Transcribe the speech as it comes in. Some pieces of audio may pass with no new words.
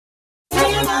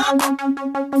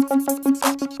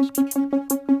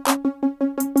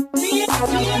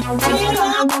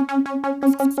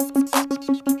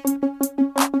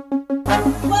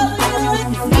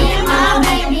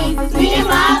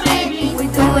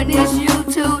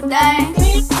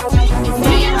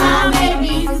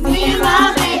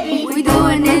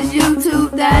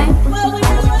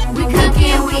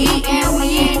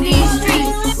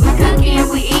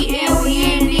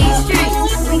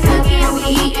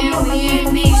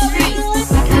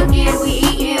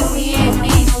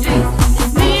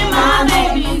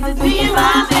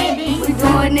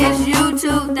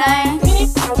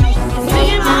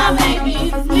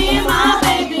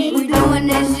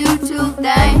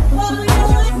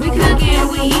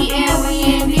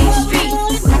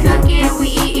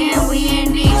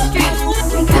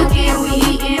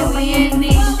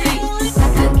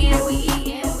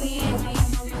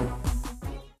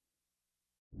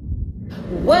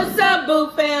What's up, Boo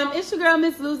Fam? It's your girl,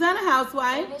 Miss Louisiana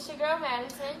Housewife. And it's your girl,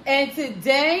 Madison. And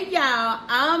today, y'all,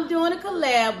 I'm doing a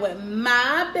collab with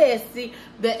my bestie,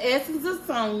 the Essence of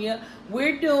Sonia.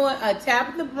 We're doing a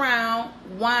Tabitha Brown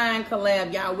wine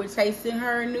collab, y'all. We're tasting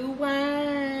her new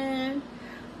wine.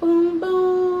 Boom,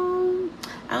 boom.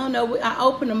 I don't know. I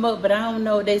opened them up, but I don't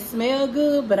know. They smell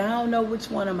good, but I don't know which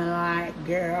one I'm going to like,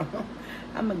 girl.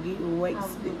 I'm going to get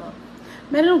wasted.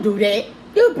 Man, don't do that.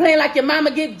 You playing like your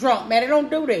mama get drunk, man. Don't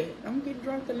do that. Don't get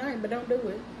drunk tonight, but don't do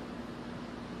it.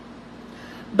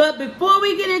 But before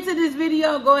we get into this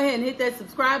video, go ahead and hit that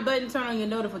subscribe button. Turn on your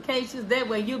notifications. That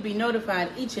way you'll be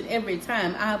notified each and every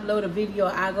time I upload a video,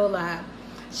 I go live.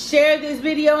 Share this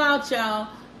video out, y'all.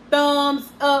 Thumbs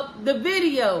up the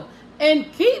video.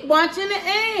 And keep watching the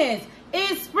ends.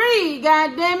 It's free,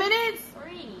 goddammit. It's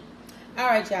free. All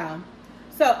right, y'all.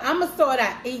 So I'm going to start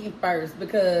out eating first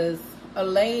because a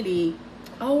lady...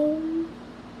 Oh,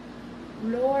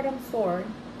 Lord, I'm sorry.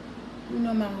 You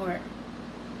know my heart.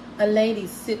 A lady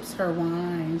sips her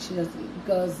wine. She doesn't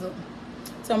guzzle.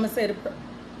 So I'm going to say the prayer.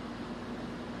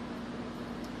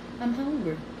 I'm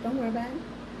hungry. Don't worry about it.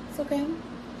 It's okay.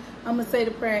 I'm going to say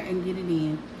the prayer and get it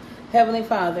in. Heavenly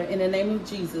Father, in the name of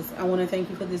Jesus, I want to thank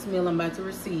you for this meal I'm about to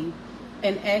receive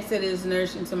and ask that it is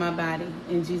nourishing to my body.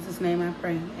 In Jesus' name I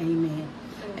pray. Amen.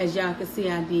 As y'all can see,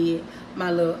 I did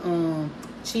my little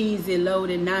cheesy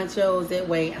loaded nachos. That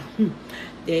way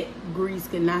that grease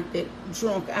can knock that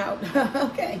drunk out.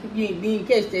 Okay, you didn't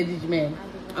catch that, did you, man?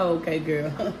 Oh, okay,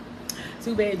 girl.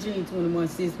 Too bad you ain't 21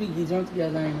 sis. We get drunk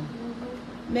together, ain't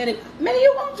we? Man,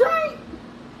 you won't drink?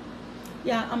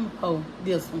 Yeah, I'm gonna pull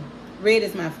this one. Red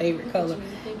is my favorite color.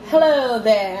 Hello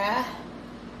there.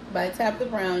 By Tabitha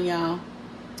Brown, y'all.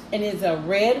 And it's a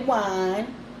red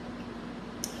wine.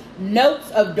 Notes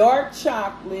of dark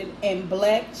chocolate and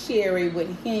black cherry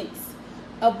with hints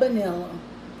of vanilla.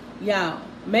 Y'all,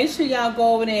 make sure y'all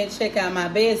go over there and check out my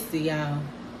bestie, y'all.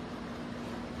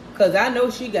 Because I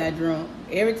know she got drunk.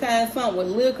 Every time something with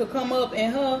liquor come up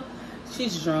in her,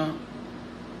 she's drunk.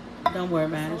 Don't worry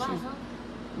about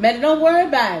it. Man, don't worry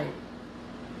about it.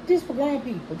 This for blind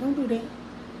people. Don't do that.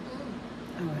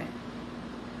 All right.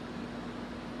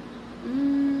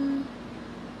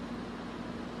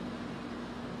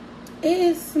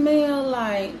 It smell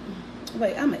like.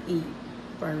 Wait, I'ma eat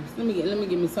first. Let me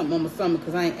get me something on my stomach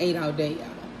because I ain't ate all day,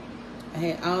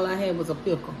 y'all. All I had was a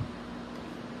pickle.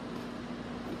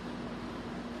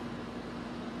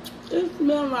 It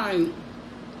smell like.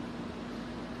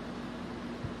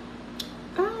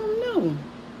 I don't know.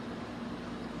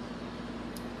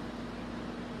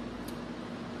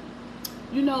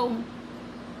 You know.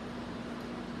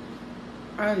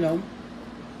 I don't know.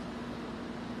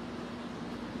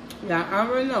 Yeah, I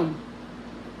already know.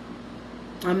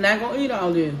 I'm not gonna eat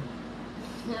all this.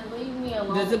 Now leave me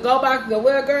alone. Does it go back to the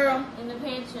where, girl? In the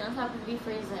pantry, on top of the deep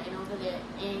freezer, and over there,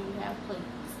 and you have plates.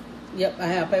 Yep, I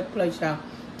have paper plates, y'all.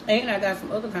 And I got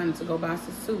some other kinds to go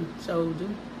boxes too. So do.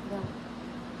 No,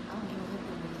 I don't even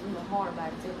think it's really hard about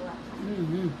it. Take a lot.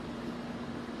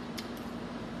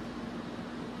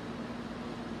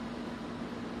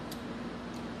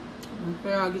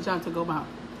 Okay, I'll get y'all to go back.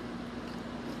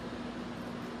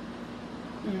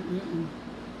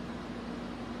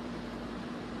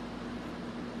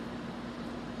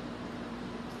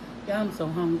 Yeah, I'm so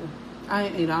hungry. I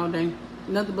ain't ate all day.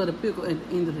 Nothing but a pickle at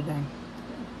the end of the day.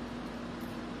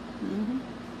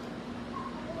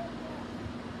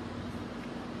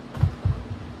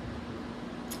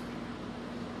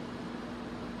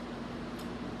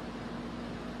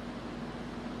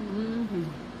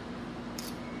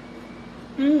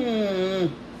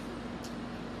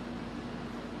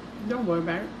 Don't worry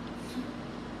about it.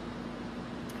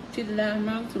 She did that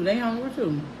mouth too. They hungry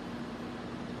too.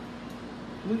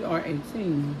 We are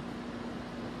 18.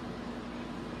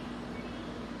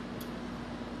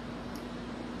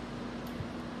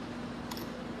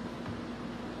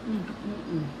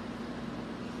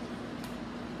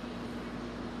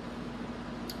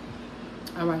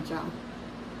 All right, y'all.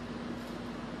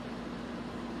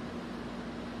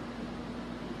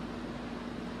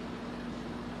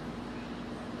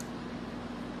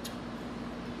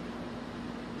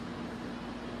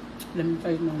 Let me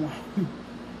face my mouth.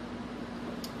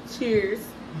 Cheers.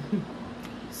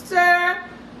 Sir.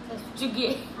 That's what you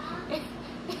get.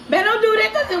 Man, don't do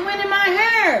that because it went in my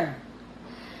hair.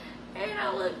 And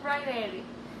I look right at it.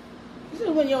 You should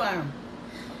have went in your arm.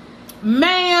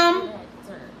 Ma'am.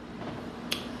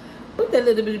 Put that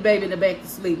little bitty baby in the back to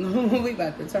sleep. We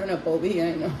about to turn up over here,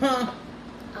 ain't no?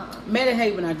 Man, I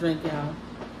hate when I drink, y'all.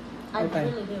 I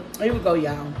really do. Here we go,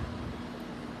 y'all.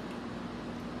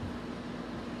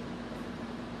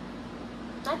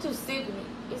 Not you sipping it.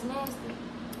 It's nasty.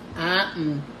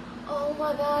 Oh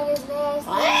my God, it's nasty.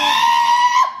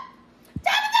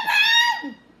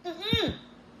 Tabitha!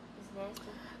 It's nasty.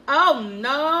 Oh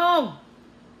no!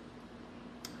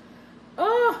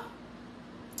 Oh!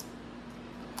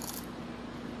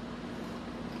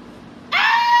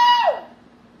 Ow!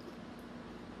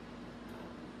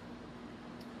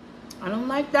 I don't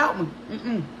like that one.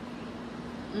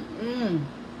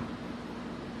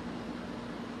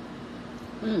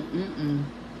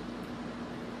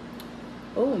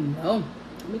 Oh no.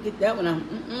 Let me get that one out.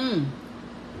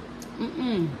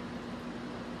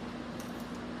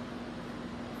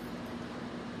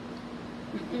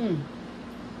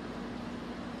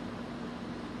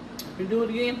 We do it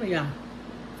again for y'all.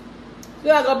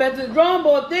 So I go back to the drawing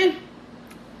board then.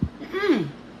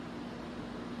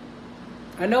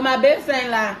 I know my best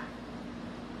ain't lie.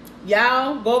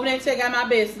 Y'all go over there and check out my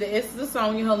best. The Essence of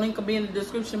Sonia. Her link will be in the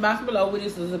description box below.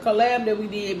 This is a collab that we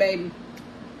did, baby.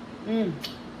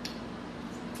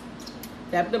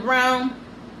 Tabitha Brown.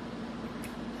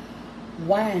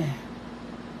 Wow.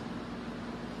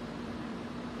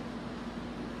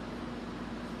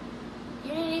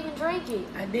 You didn't even drink it.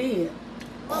 I did.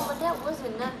 Mama, that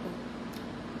wasn't nothing.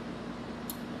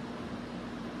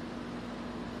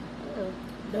 Ew.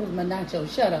 That was my nacho.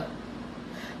 Shut up.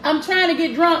 I'm trying to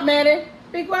get drunk, Maddie.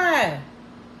 Be quiet.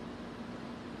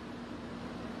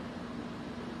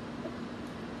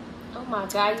 Oh my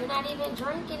God, you're not even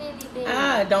drinking anything.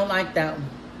 I don't like that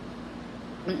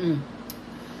one.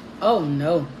 Oh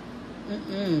no.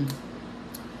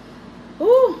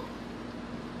 Ooh.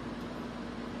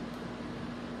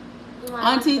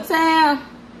 Auntie Tam.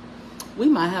 We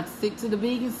might have to stick to the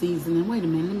vegan seasoning. Wait a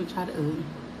minute, let me try the other.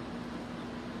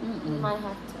 You might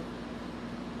have to.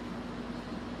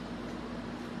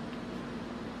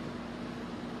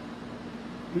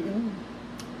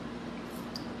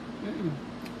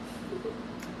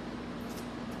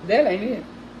 That ain't it.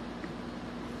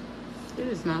 It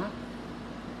is not.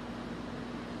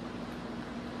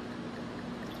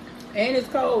 And it's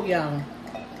cold, y'all.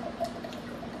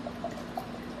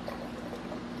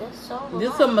 That's so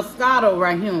This is a Moscato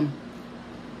right here.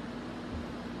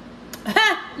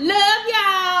 Love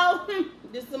y'all.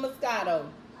 This is a Moscato.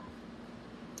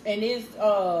 And it's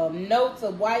notes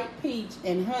of white peach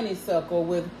and honeysuckle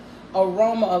with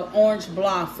aroma of orange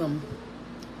blossom.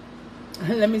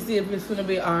 Let me see if it's going to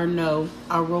be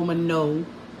aroma no.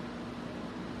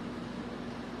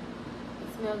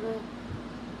 It smell good?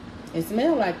 It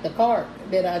smells like the cart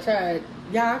that I tried.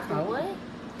 Y'all call what?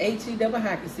 H-E double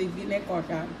hockey. See if you get that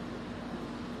cart out.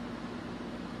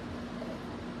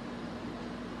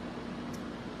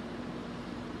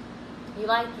 You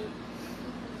like it?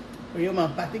 Well, your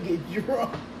mom about to get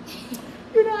drunk.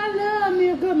 You know, I love me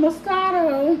a good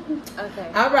Moscato.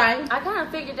 Okay. All right. I kind of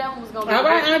figured that one was going to be All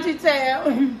right, Auntie Tab.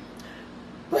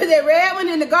 Put that red one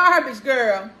in the garbage,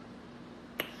 girl.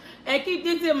 And keep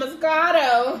this in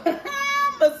Moscato.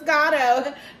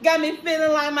 Moscato. Got me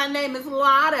feeling like my name is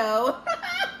Lotto.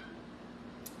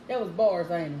 That was bars,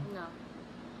 ain't it? No.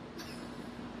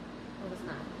 It was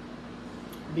not.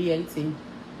 B-A-T.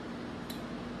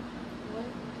 What?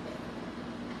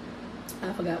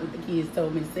 I forgot what the kids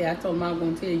told me to say. I told them I was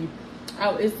going to tell you.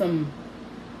 Oh, it's some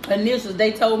initials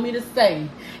they told me to say.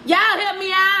 Y'all help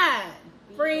me out,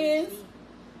 friends.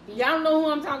 Y'all know who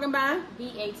I'm talking about?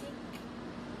 B-A-T?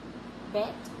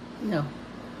 Bat? No.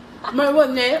 Man,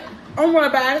 wasn't that? Don't worry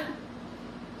about it.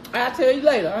 I'll tell you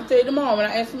later. I'll tell you tomorrow when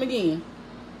I ask them again.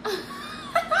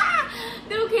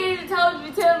 Them kids told you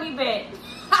to tell me back.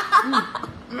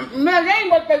 Man, that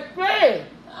ain't what they said.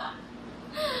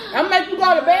 I'll make you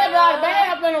go to bed, out of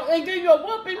bath, and give you a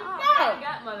whooping. Oh, No. I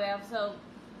got my bath, so.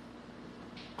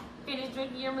 finish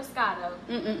drinking your Moscato.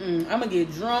 I'm gonna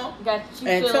get drunk. Got you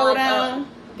and feel toe like down.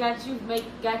 got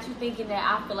you thinking that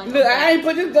I feel like. Look, I ain't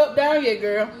put this cup down yet,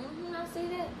 girl. I see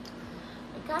that.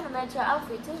 It kind of match your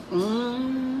outfit too.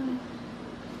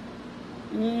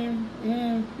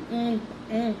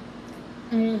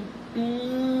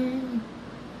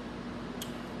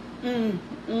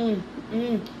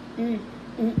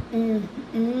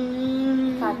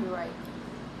 Copyright.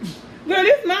 Girl,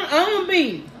 this is my own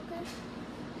beat. Okay.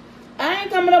 I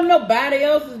ain't coming up nobody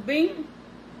else's beat.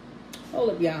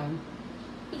 Hold up, y'all.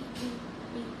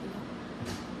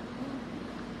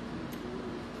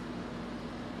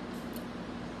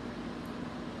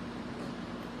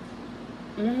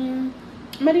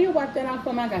 Maybe you wipe that off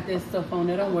for me. I got that stuff on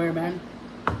there. Don't worry about it.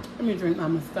 Let me drink my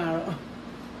mascara.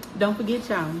 Don't forget,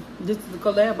 y'all. This is the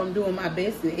collab. I'm doing my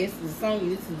best. TheEssenceofSonia.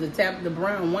 This is the Tabitha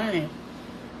brown wine.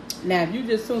 Now, if you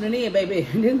just tuning in, baby,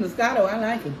 this Moscato, I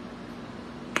like it.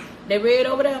 That red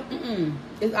over there,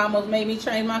 It's almost made me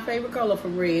change my favorite color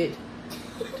from red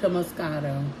to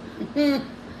Moscato.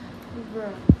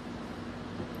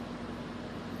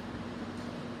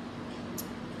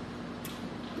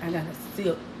 I got a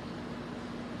sip.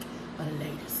 A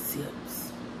latest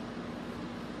sips.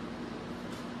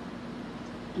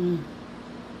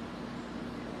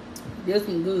 This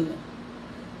one good.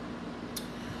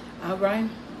 All right.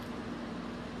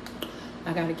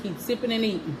 I gotta keep sipping and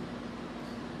eating.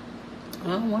 I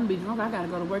don't want to be drunk. I gotta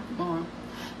go to work tomorrow.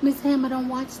 Miss Hammer, don't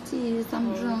watch this.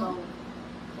 I'm drunk.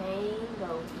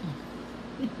 Tango.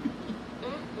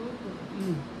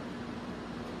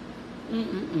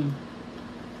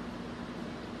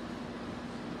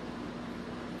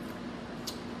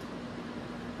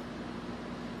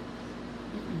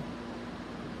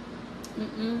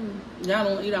 Y'all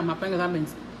don't eat out my fingers. I've been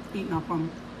eating off them.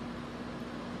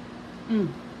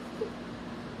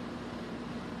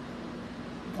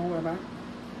 Don't worry about it.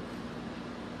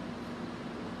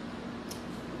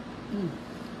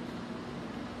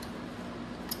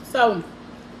 So,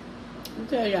 let me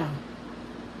tell y'all,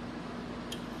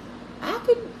 I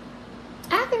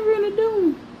can really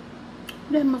do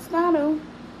that Moscato,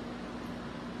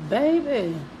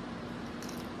 baby.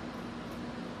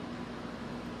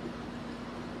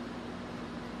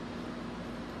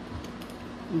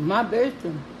 My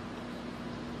bestie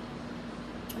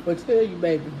will tell you,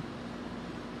 baby.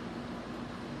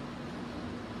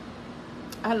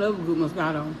 I love a good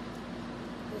Moscato.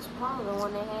 It's probably the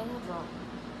one that had him drunk.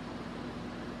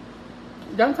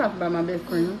 Don't talk about my best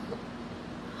friend.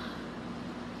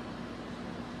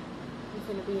 You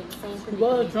finna be in the same She predicament.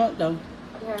 was drunk though.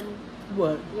 You heard me?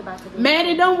 What? You're about to be.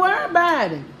 Maddie, don't worry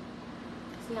about it.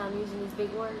 See how I'm using these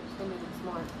big words? That means I'm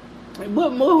smart.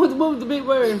 What was the big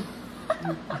word?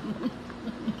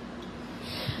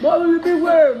 What was the big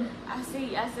word? I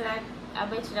said I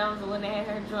bet you that was the one that had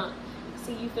her drunk.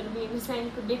 See, you finna be in the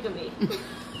same predicament.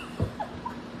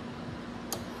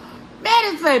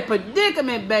 Maddie say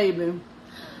predicament, baby.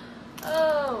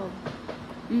 Oh.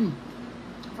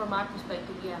 From my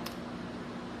perspective, yeah.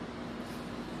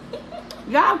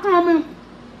 Y'all coming?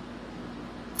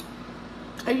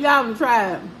 If y'all can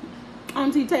try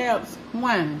Auntie Tab's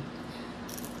wine.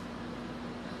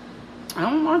 I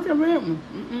don't want your red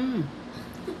one.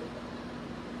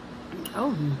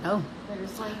 Oh no. Better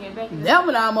swing it back. That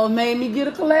one almost made me get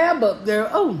a collab up there.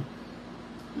 Oh.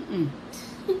 Them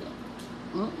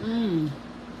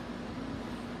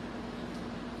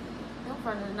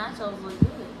front of the nachos look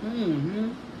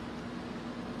good.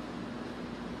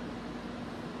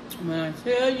 When I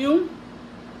tell you.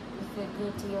 It feel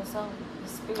good to your soul, your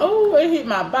spirit. Oh, it hit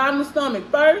my bottom of the stomach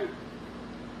first.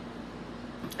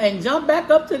 And jump back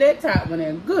up to that top one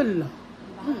there. Good Lord.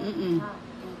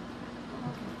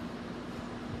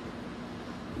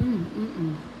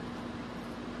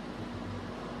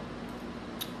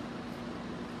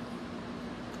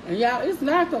 And y'all, it's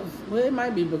Nachos. Well, it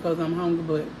might be because I'm hungry,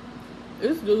 but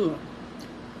it's good.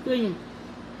 See,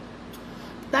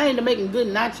 thing to making good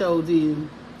nachos is you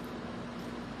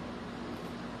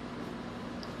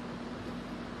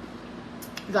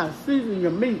gotta season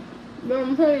your meat. You know what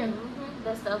I'm saying?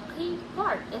 That's the key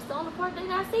part. That's the only part they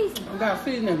got seasoned. You gotta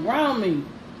season the ground meat.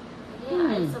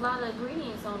 Yeah, it's a lot of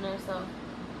ingredients on there, so.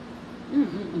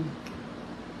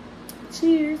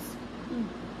 Cheers.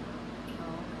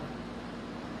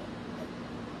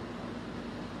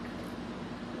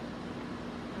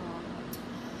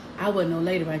 I wasn't no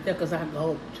lady right there because I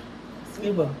gulped.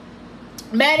 It was.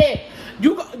 Maddie,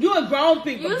 you a grown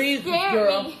people business,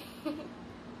 girl. Me.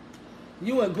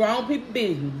 You a grown people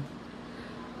business.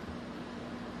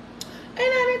 And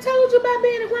I done told you about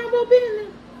being a grown people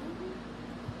business.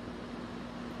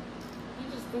 You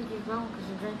just think you're grown because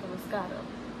you're drinking Moscato.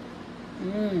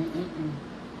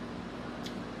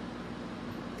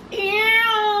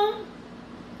 Ew.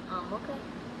 Okay.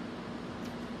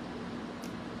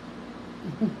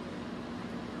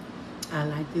 I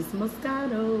like this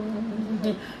Moscato.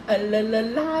 A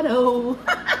la-la-lotto.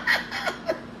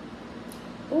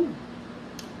 Ooh.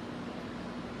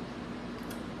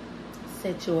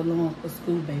 Set your alarm for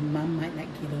school, baby. Mom might not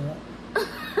get up.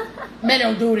 Man,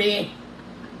 don't do that.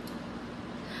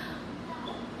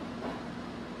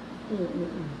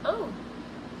 Oh.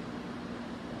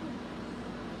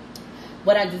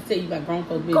 What I just tell you about grown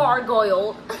folks?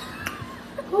 Gargoyle.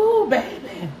 Ooh,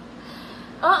 baby.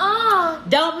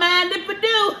 Don't mind if I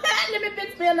do. Let me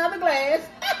fix me another glass.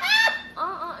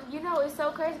 You know, it's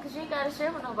so crazy because you ain't got to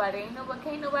share with nobody.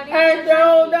 Can't nobody Hey,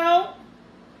 don't.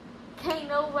 Can't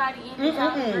nobody in the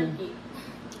house drink it.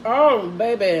 Oh,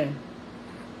 baby.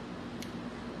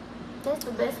 That's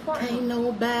the best part. Ain't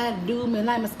nobody do me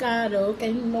like Moscato.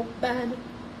 Ain't nobody.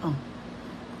 Oh.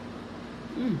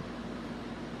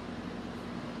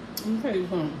 Let me tell you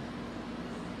something.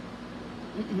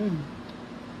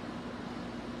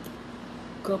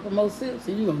 Couple more sips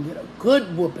and you're going to get a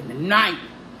good whooping tonight.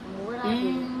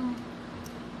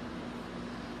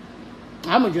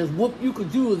 I'm going to just whoop you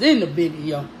because you was in the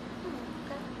video.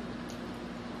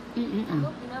 Okay. I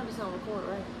hope you know this on record,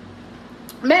 right?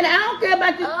 Man, I don't care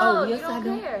about this. Oh, yes, you don't I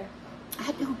do. care.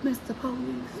 I do, Mr.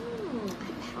 Police.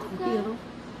 Okay.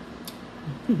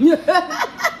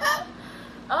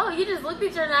 Oh, you just looked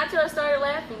at your nacho and started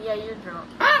laughing. Yeah, you're drunk.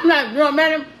 I'm not drunk,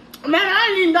 man. Man, I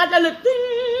ain't even got that little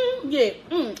thing yet.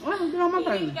 I don't get on my You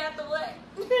thing. even got the what?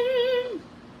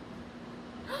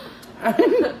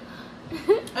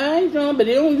 I ain't drunk, but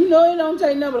it don't, you know it don't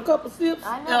take nothing but a couple sips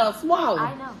I and know. a swallow.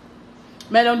 I know.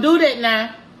 Man, don't do that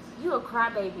now. You a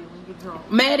crybaby when you're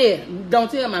drunk. Maddie, don't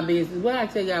tell my business. What I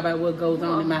tell y'all about what goes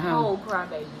on in my house? Oh,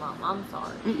 crybaby, mom. I'm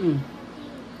sorry.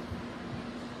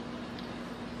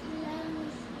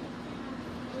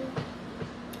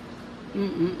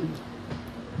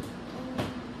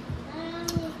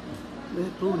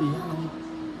 That booty, y'all.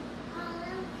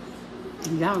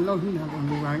 Y'all know he's not gonna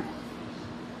do right.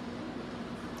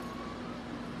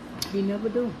 He never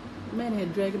do. Man had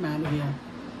to drag him out of here.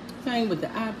 Same with the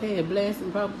iPad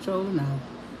blasting Paw Patrol now.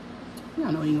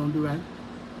 Y'all know he ain't gonna do right.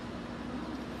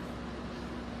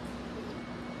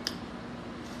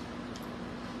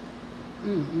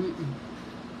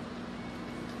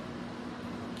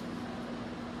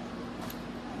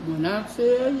 When I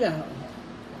tell y'all.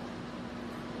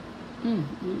 And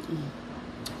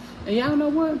y'all know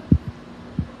what?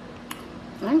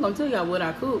 I ain't gonna tell y'all what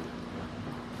I cooked.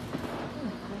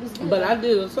 But I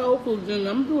did a soul food dinner.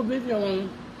 I'm gonna do a video on it.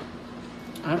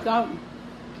 I thought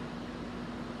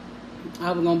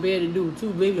I was gonna be able to do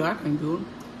 2 videos. I can't do it.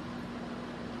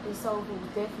 This soul food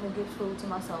definitely gives food to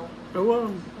my soul. It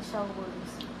was. The show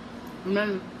was.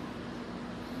 Man,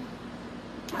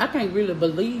 I can't really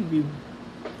believe you.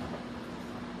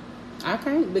 I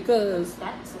can't because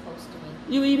That's supposed to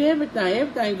be. you eat everything.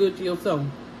 Everything good to your soul. Now,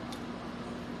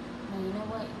 you know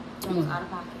what? That was out of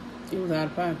pocket. It was out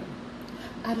of pocket.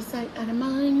 Out of sight, out of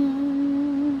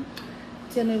mind.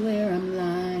 Tell me where I'm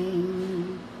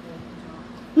lying.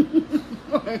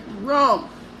 Wrong.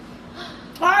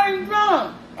 I ain't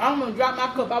drunk. I'm gonna drop my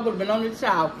cup. I would have been on the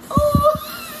shower.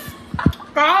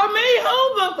 Call me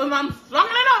Hoover because I'm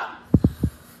sucking it up.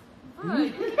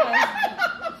 Right.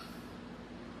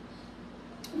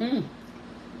 That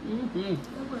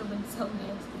would have been so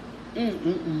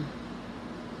nasty.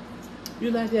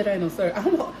 You like that? Ain't no sir. I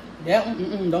don't know. That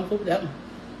one, don't put that one.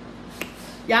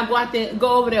 Y'all go out there. Go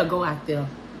over there. Go out there.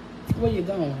 Where you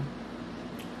going?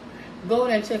 Go over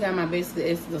there and check out my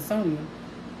TheEssenceofSonia.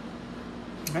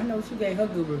 I know she gave her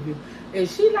good review.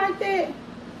 If she like that,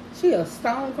 she a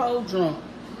stone cold drunk.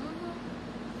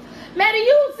 Maddie,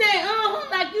 you said,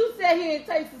 like you said here it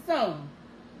tastes the song.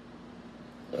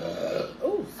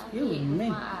 Oh, excuse me.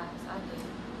 My eyes, I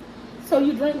did. So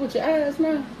you drink with your eyes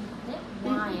now? That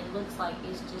wine looks like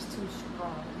it's just too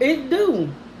strong. It do.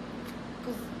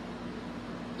 Cause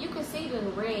you can see the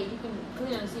red. You can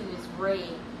clearly see this red,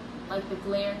 like the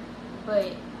glare, but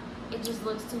it just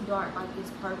looks too dark, like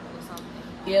it's purple or something.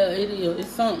 Yeah, it is. It's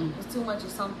something. It's too much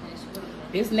of something. It's really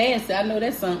bad. It's nasty. I know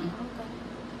that's something.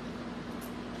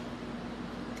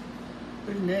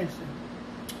 Okay. It's nasty.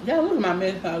 Y'all look at my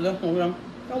mess pile. Don't worry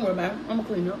about it. I'm gonna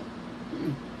clean up.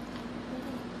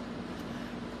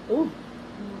 Ooh.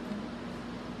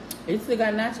 It still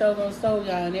got nachos on the stove,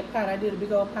 y'all. And that pot, I did a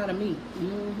big old pot of meat.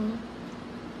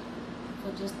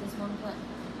 For just this one plate.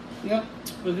 Yep,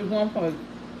 for this one plate.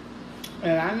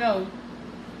 And I know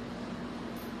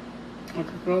I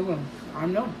can throw them. I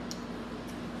know.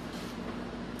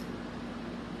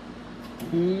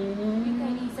 You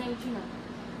can't even say what you know.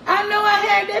 I know I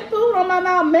had that food on my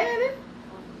mouth, man.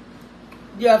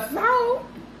 Your fault.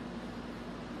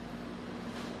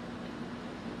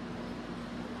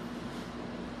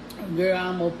 Girl,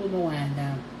 I'm gonna put my wine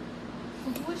down.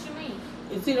 What you mean?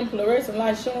 You see them fluorescent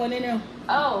lights showing in there?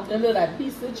 Oh. They look like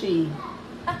piece of cheese.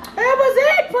 That was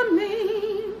it for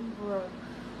me. Bro.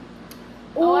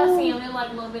 Oh, I see them. They're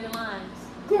like little bitty lines.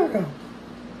 Girl.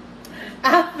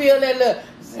 I feel that look.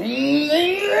 Are you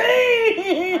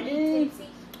tipsy?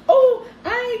 Oh,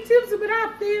 I ain't tipsy, but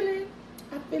I feel it.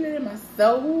 I feel it in my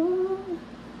soul.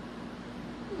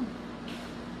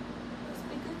 Must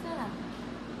be good time.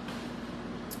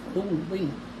 Ooh, wait.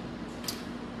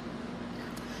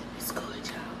 It's good,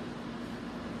 y'all.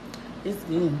 It's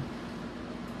good.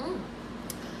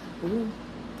 Ooh.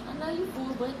 I know you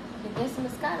fool, but the guess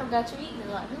Moscato got you eating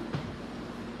a lot, huh?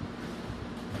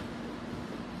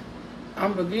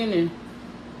 I'm beginning.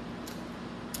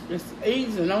 It's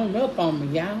easing on up on me,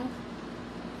 y'all.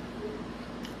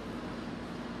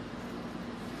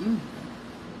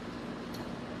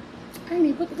 I ain't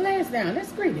even put the glass down.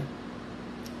 That's greedy.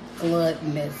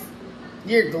 Gluttonous.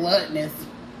 You're gluttonous.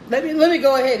 Let me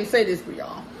go ahead and say this for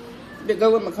y'all. To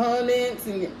go with my comments,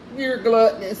 and you're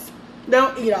gluttonous.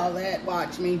 Don't eat all that.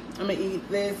 Watch me. I'm gonna eat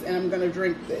this and I'm gonna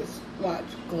drink this. Watch.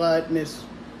 Gluttonous.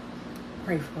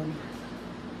 Pray for me.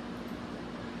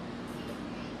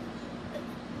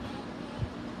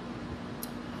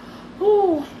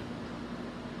 Ooh.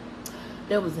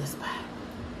 That was this bad.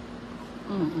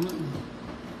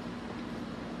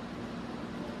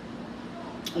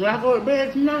 When I go to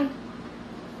bed tonight,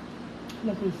 I'm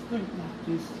gonna be sleep like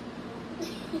this.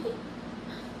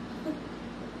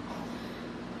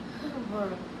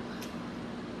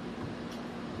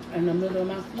 In the middle of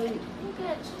my sleep. Look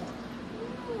at you.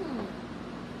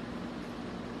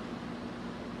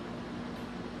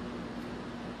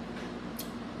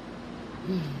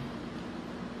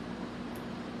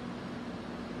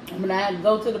 When I have to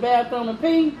go to the bathroom and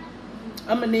pee,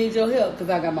 I'm going to need your help because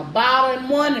I got my bottle in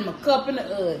one and my cup in the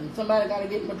other. And somebody got to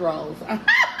get my drawers. I'm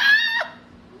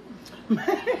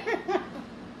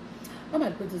about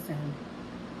to put this down.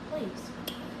 Please.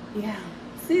 Yeah.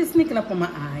 See, it's sneaking up on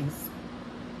my eyes.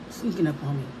 Sneaking up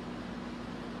on me.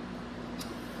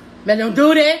 But don't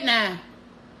do that now.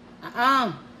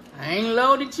 I ain't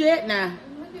loaded yet now.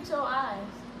 Look at your eyes.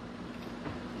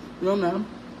 No.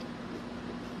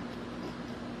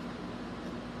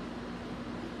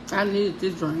 I needed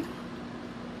this drink.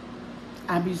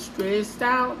 I be stressed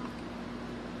out.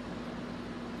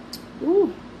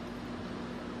 Ooh.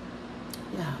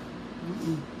 Yeah.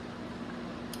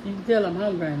 You can tell I'm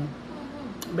hungry.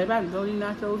 Baby, I can go eat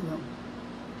nachos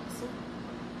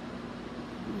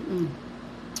though.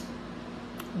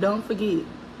 Don't forget.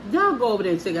 Y'all go over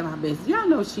there and check out my best. Y'all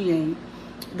know she ain't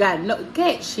got no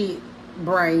cat shit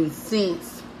brain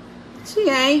sense. She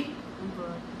ain't.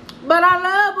 But I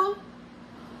love her.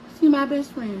 She my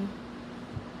best friend.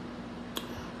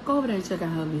 Go over there and check out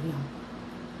her video.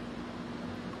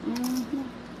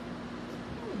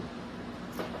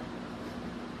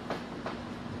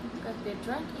 Got that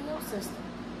drink in your system.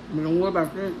 Don't worry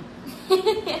about that. I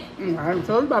haven't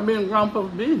told you about being grown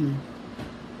people's business.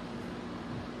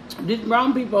 These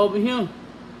grown people over here,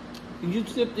 you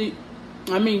stick to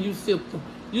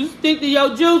your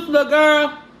juice, little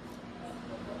girl.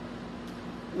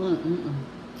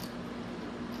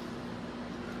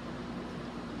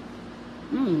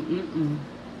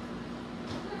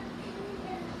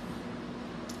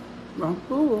 I'm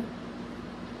cool.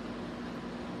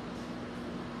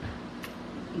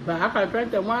 But I can't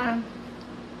drink that wine.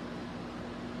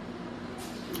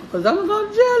 Because I'm going to go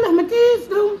to jail like my kids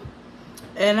do.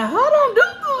 And I don't do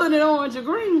good in orange or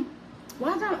green.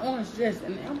 Well, I got an orange dress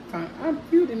and I'm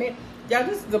cute in it. Y'all,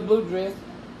 this is a blue dress.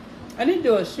 I need to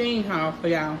do a Sheen haul for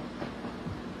y'all.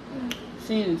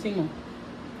 Sheen and Timo.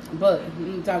 But let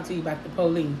me talk to you about the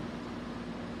police.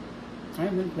 I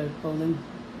ain't gonna play with police.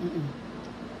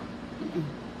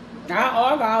 I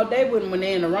argue all day with them when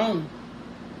they're in the room.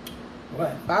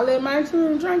 What? If I let my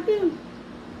children drink this,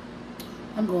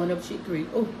 I'm going up shit creek.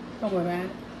 Oh, don't worry about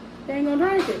it. They ain't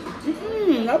gonna drink it.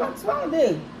 Nobody swallow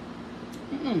this.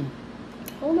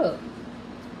 Hold up.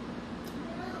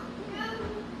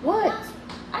 What?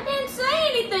 I didn't say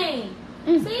anything.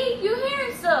 See, you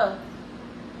hearing stuff.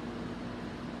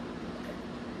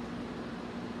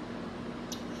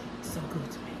 So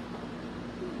good to me.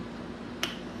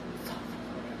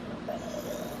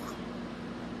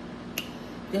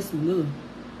 This one good.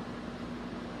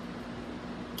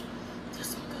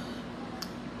 This one good.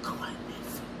 Go like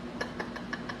this.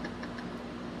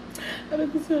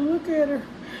 said, look at her.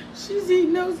 She's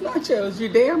eating those nachos. You're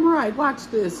damn right. Watch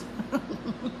this.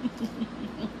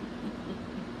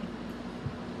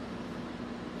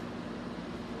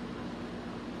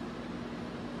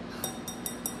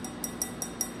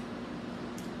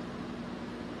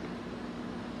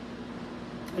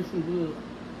 It's good.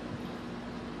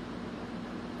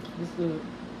 It's good.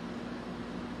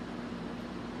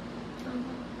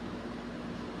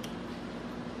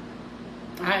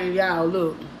 Y'all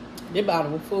look. This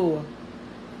bottle was full.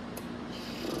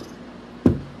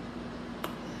 The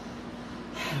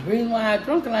reason why I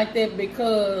drunk it like that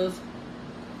because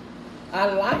I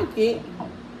like it,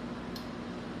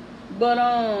 but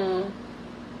I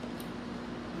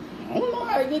don't know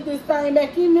how to get this thing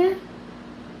back in there.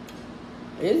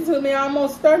 It took me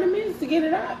almost 30 minutes to get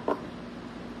it out.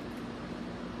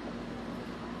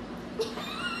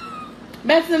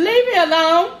 Master, leave me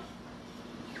alone.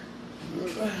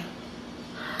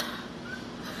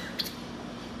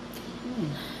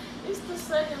 It's the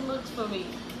second looks for me.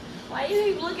 Why you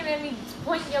keep looking at me,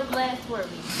 pointing your glass toward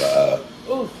me?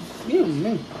 Oh, excuse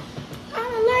me.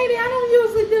 Lady, I don't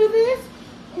usually do this.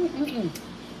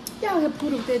 Y'all have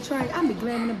put up that tray. I'll be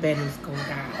glad when the batteries go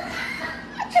down.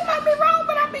 It might be wrong,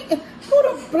 but I be put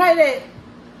up play that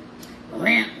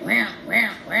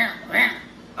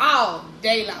all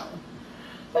day long.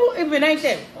 Oh, if it ain't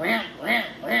that,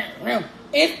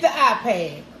 it's the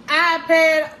iPad.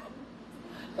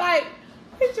 Like,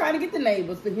 he's trying to get the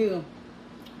neighbors to hear.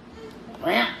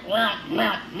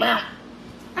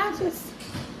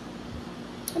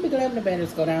 I'll be glad when the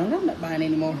batteries go down. I'm not buying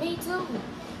anymore. Me too.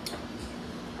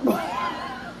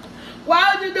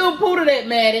 Why would you do poodle that,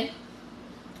 Maddie?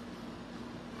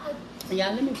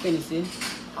 Y'all, let me finish this.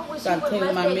 I wish Stop you would taking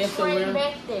let my that mess train around.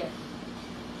 back there.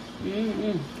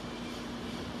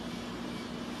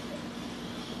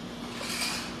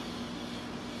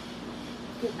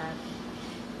 Good night.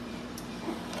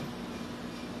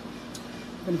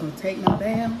 I'm gonna take my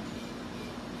bath.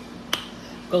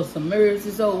 Go submerge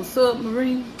this old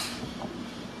submarine.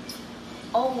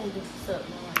 Oh, this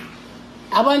submarine.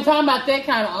 I wasn't talking about that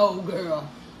kind of old girl.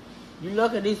 You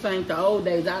look at these things, the old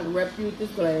days, I can refute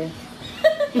this glass.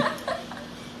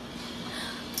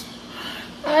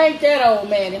 I ain't that old,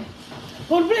 man.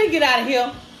 Well, please get out of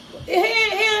here.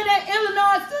 Here that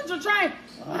Illinois Central train.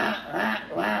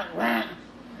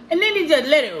 And then he just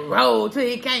let it roll till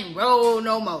he can't roll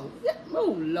no more.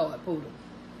 Oh, Lord, Poodle.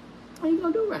 How you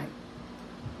gonna do right?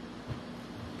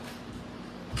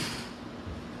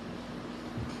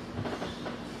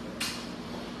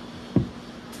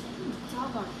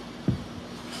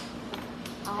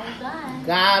 All done.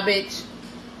 Garbage.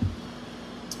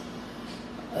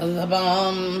 The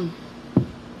bomb.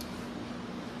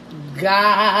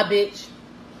 Garbage.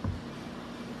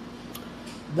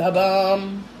 The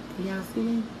bomb. Can y'all see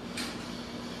me?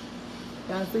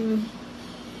 Y'all see me?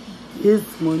 This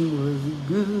one was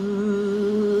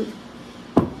good.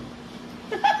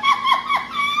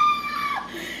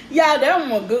 Y'all, that one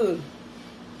was good.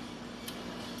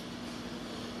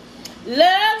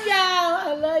 Love y'all.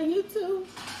 I love you too.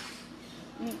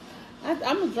 I'm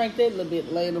going to drink that a little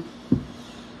bit later.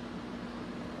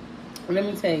 Let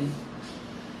me tell you.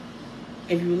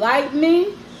 If you like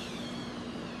me,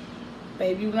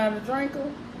 baby, you're not a drinker,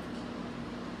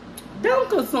 don't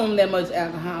consume that much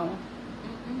alcohol.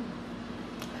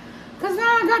 Because now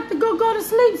I got to go to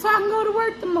sleep so I can go to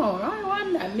work tomorrow. Oh,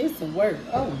 I'm not missing work.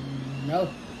 Oh, no.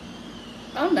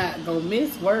 I'm not going to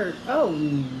miss work. Oh,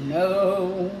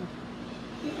 no.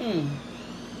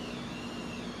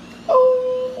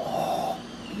 Oh,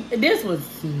 this would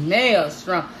smell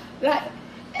strong. Like,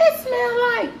 it smell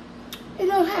like, you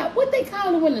know how, what they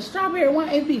call it when the strawberry wine,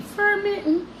 it be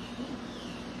fermenting.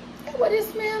 That's what it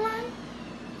smell like.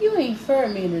 You ain't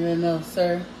fermented enough,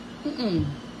 sir.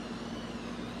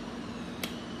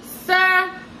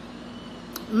 Sir,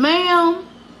 ma'am,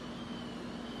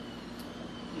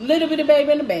 little bitty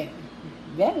baby in the bag.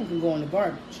 That one can go in the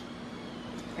garbage.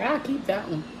 I'll keep that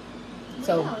one.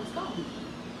 So, No, it's gone.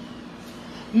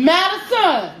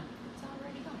 Madison, It's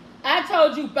already gone. I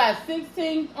told you about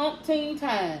 16 umpteen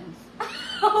times.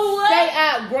 What? Stay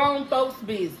out grown folks'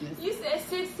 business. You said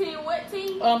 16 what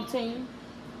team? Umpteen.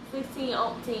 16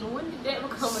 umpteen. When did that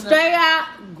become enough? Stay out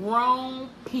grown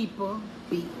people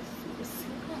business.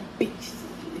 Business.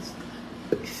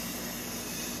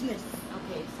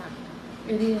 Okay, it's time.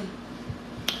 It is.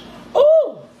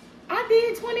 Ooh, I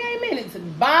did 28 minutes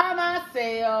by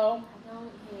myself. I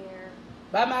don't care.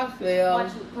 By myself.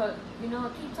 Watch you, you know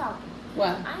what? Keep talking. What?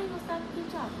 I ain't gonna stop to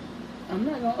keep talking. I'm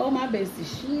not gonna owe my bestie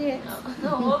shit.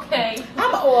 Oh, okay.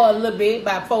 I'm gonna owe a little bit,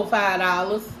 about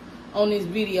 $4-5 on this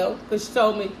video, because she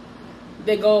told me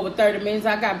they go over 30 minutes.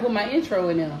 I got to put my intro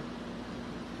in there.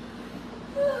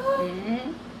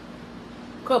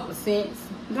 Couple cents.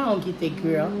 Go and get that,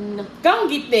 girl. Go and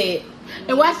get that.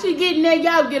 And while she getting there,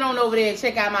 y'all get on over there and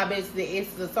check out my best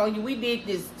TheEssenceofSonia. We did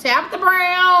this Tabitha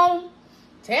Brown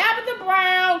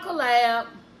collab.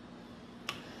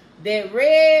 That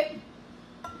red,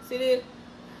 see this?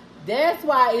 That's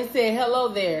why it said hello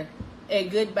there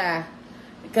and goodbye.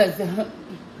 Because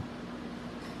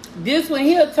this one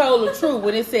here told the truth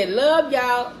when it said love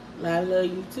y'all. I love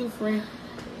you too, friend.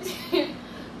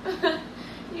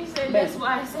 You said that's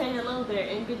why I said hello there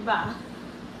and goodbye.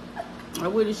 I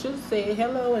would have should have said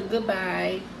hello and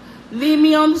goodbye. Leave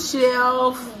me on the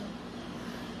shelf.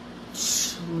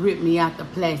 Rip me out the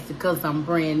plastic because I'm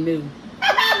brand new.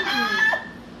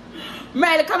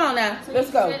 Maddie, come on now. So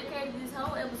let's go. You dedicated this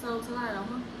whole episode to Lotto,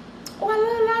 huh? Oh, I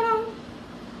love Lotto.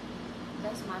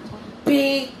 That's my twin.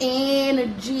 Big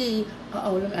energy.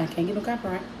 Uh-oh, I can't get no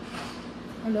copyright.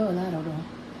 I love Lotto, though.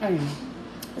 I don't know.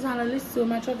 That's all I listen to in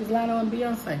my truck is Lotto and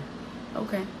Beyonce.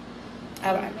 Okay.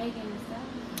 All right.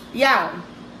 Y'all.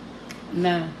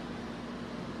 Nah.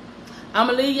 I'm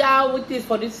going to leave y'all with this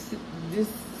for this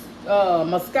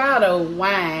Moscato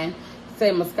wine.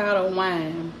 Say Moscato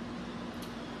wine.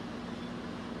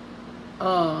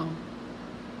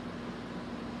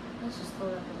 Let's just throw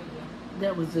it up the video.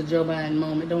 That was the Joe Biden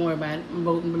moment. Don't worry about it. I'm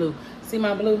voting blue. See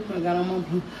my blue? I got on my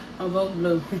blue. I'm voting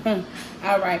blue.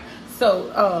 All right.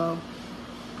 So,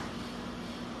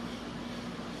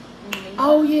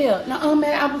 oh yeah. Now,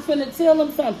 man, I was finna tell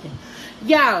them something.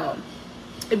 Y'all,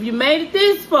 if you made it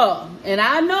this far, and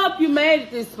I know if you made it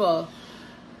this far,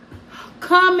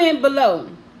 comment below.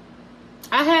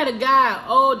 I had a guy,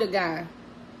 older guy,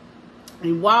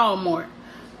 in Walmart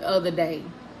the other day,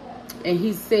 and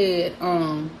he said,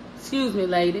 excuse me,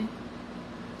 lady,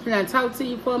 can I talk to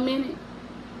you for a minute?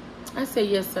 I said,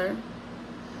 yes, sir.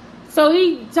 So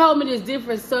he told me this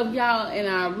different stuff, y'all, and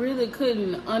I really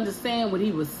couldn't understand what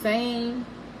he was saying.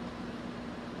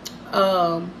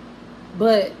 But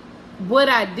what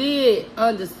I did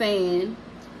understand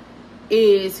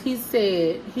is he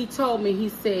told me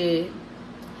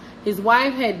his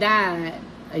wife had died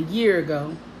a year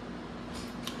ago.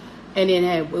 And then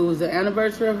it was the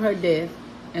anniversary of her death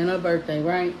and her birthday,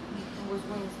 right? It was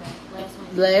Wednesday.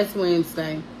 Last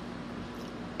Wednesday.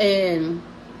 And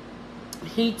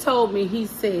he told me, he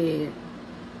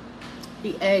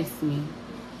asked me,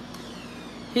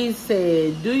 he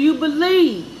said, do you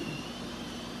believe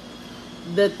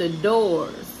that the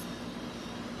doors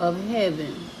of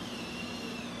heaven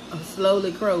are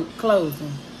slowly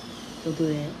closing? Don't do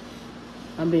that.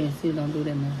 I'm being serious, don't do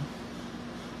that, man.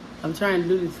 I'm trying to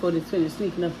do this before this finish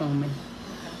sneaking up on me.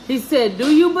 He said,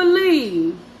 do you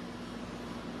believe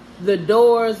the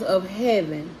doors of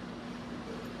heaven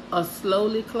are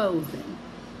slowly closing?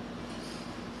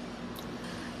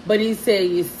 But he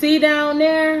said, you see down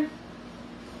there,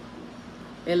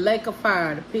 the lake of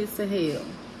fire, the pits of hell.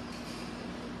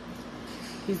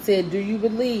 He said, do you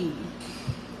believe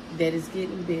that it's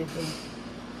getting bigger?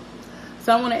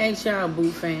 So I want to ask y'all, Boo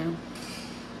fam,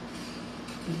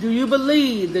 do you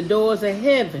believe the doors of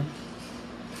heaven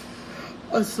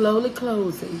are slowly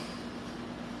closing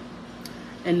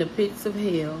and the pits of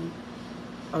hell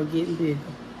are getting bigger?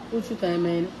 What you think,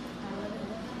 man?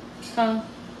 Huh?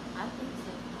 I think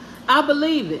so. I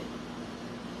believe it.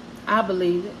 I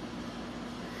believe it.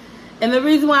 And the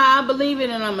reason why I believe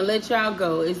it, and I'm going to let y'all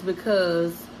go, is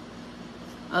because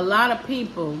a lot of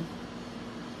people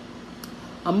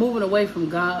are moving away from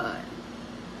God.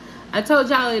 I told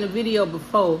y'all in a video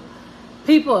before,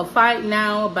 people are fighting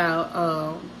now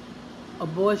about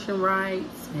abortion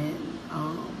rights and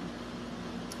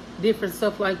different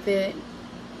stuff like that.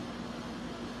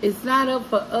 It's not up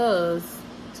for us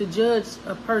to judge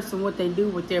a person what they do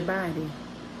with their body,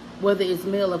 whether it's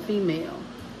male or female,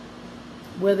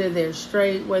 whether they're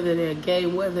straight, whether they're gay,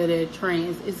 whether they're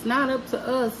trans. It's not up to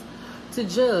us to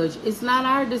judge. It's not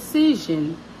our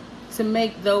decision to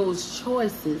make those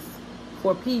choices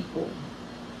for people.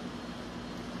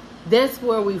 That's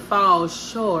where we fall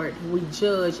short. We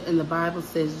judge, and the Bible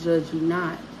says, judge ye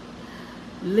not.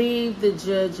 Leave the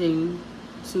judging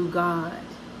to God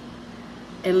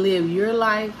and live your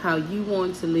life how you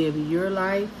want to live your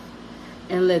life,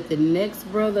 and let the next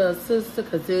brother or sister,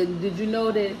 because did you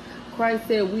know that Christ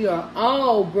said we are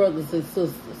all brothers and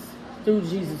sisters through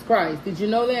Jesus Christ? Did you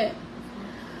know that?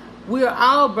 We are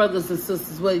all brothers and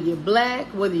sisters, whether you're black,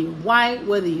 whether you're white,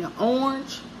 whether you're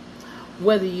orange,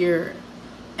 whether you're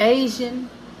Asian.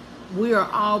 We are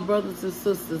all brothers and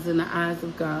sisters in the eyes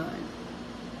of God.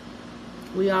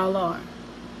 We all are.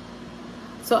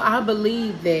 So I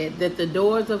believe that the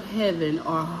doors of heaven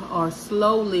are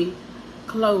slowly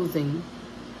closing,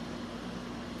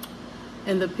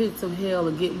 and the pits of hell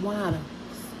are getting wider.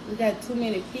 We got too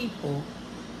many people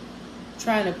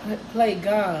trying to play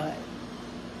God.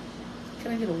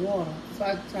 Can I get a water? So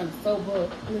I'm trying to sober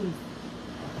up, please.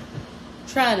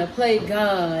 Trying to play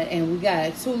God, and we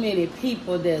got too many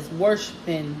people that's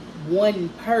worshiping one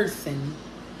person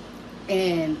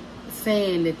and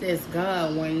saying that that's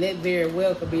God, when that very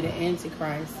well could be the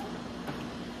Antichrist.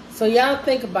 So y'all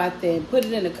think about that. Put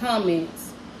it in the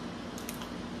comments,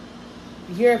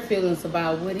 your feelings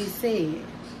about what he said.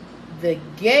 The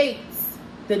gates,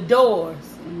 the doors,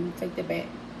 let me take that back.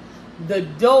 The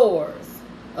doors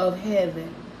of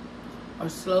heaven are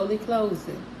slowly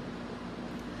closing,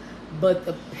 but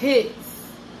the pits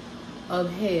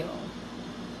of hell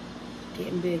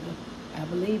getting bigger. I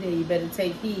believe that. You better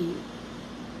take heed.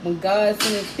 When God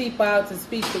sends his people out to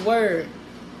speak the word,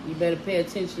 you better pay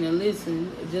attention and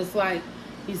listen. Just like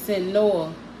he sent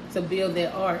Noah to build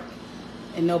that ark,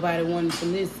 and nobody wanted to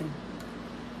listen.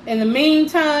 In the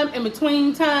meantime, in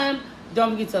between time,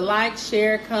 don't forget to like,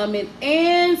 share, comment,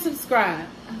 and subscribe.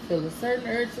 I feel a certain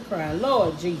urge to cry.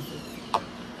 Lord Jesus.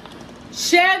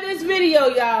 Share this video,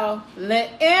 y'all.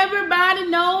 Let everybody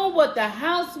know what the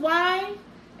housewife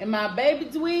and my baby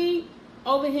dweeb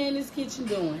over here in this kitchen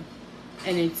doing.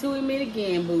 And until we meet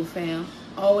again, boo fam,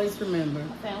 always remember.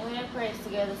 Family that prays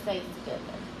together stays together.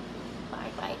 Bye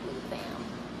bye, boo fam.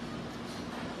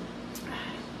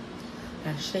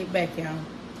 Gotta shake back, y'all.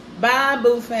 Bye,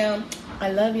 boo fam.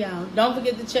 I love y'all. Don't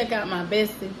forget to check out my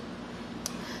bestie,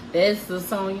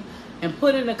 TheEssenceofSonia, and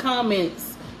put in the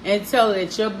comments and tell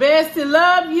it your bestie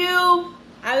love you.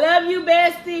 I love you,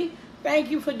 bestie. Thank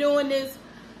you for doing this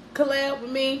collab with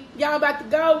me. Y'all about to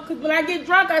go, because when I get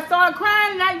drunk, I start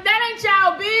crying. Like, that ain't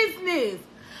y'all business.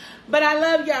 But I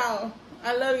love y'all.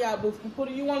 I love y'all, boo.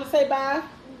 Pootie, you want to say bye?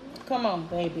 Come on,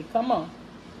 baby. Come on.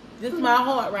 This is my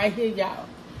heart right here, y'all.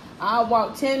 I'll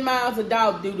walk 10 miles of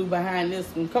dog doo-doo behind this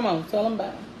one. Come on, tell them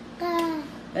bye. Bye.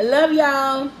 I love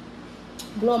y'all.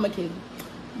 Blow my kitty.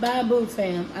 Bye, boo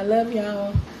fam. I love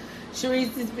y'all.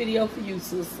 Sharice, this video for you,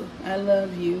 sister. I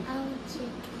love you. I want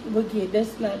chicken. Look here,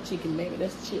 that's not chicken, baby.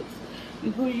 That's chips.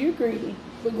 You're greedy,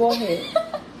 but go ahead.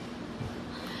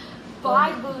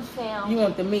 Bye, boo fam. You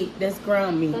want the meat? That's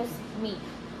ground meat. That's meat.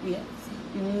 Yes.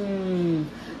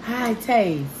 High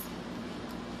taste.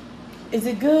 Is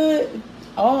it good?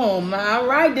 Oh my! All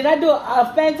right. Did I do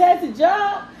a fantastic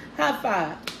job? High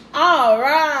five. All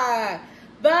right.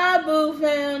 Bye, boo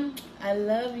fam. I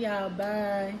love y'all.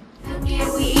 Bye.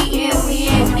 Yeah, we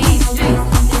in these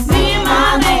streets. It's me and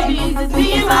my baby. It's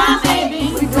me and my baby.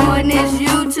 We doing this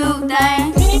YouTube thing.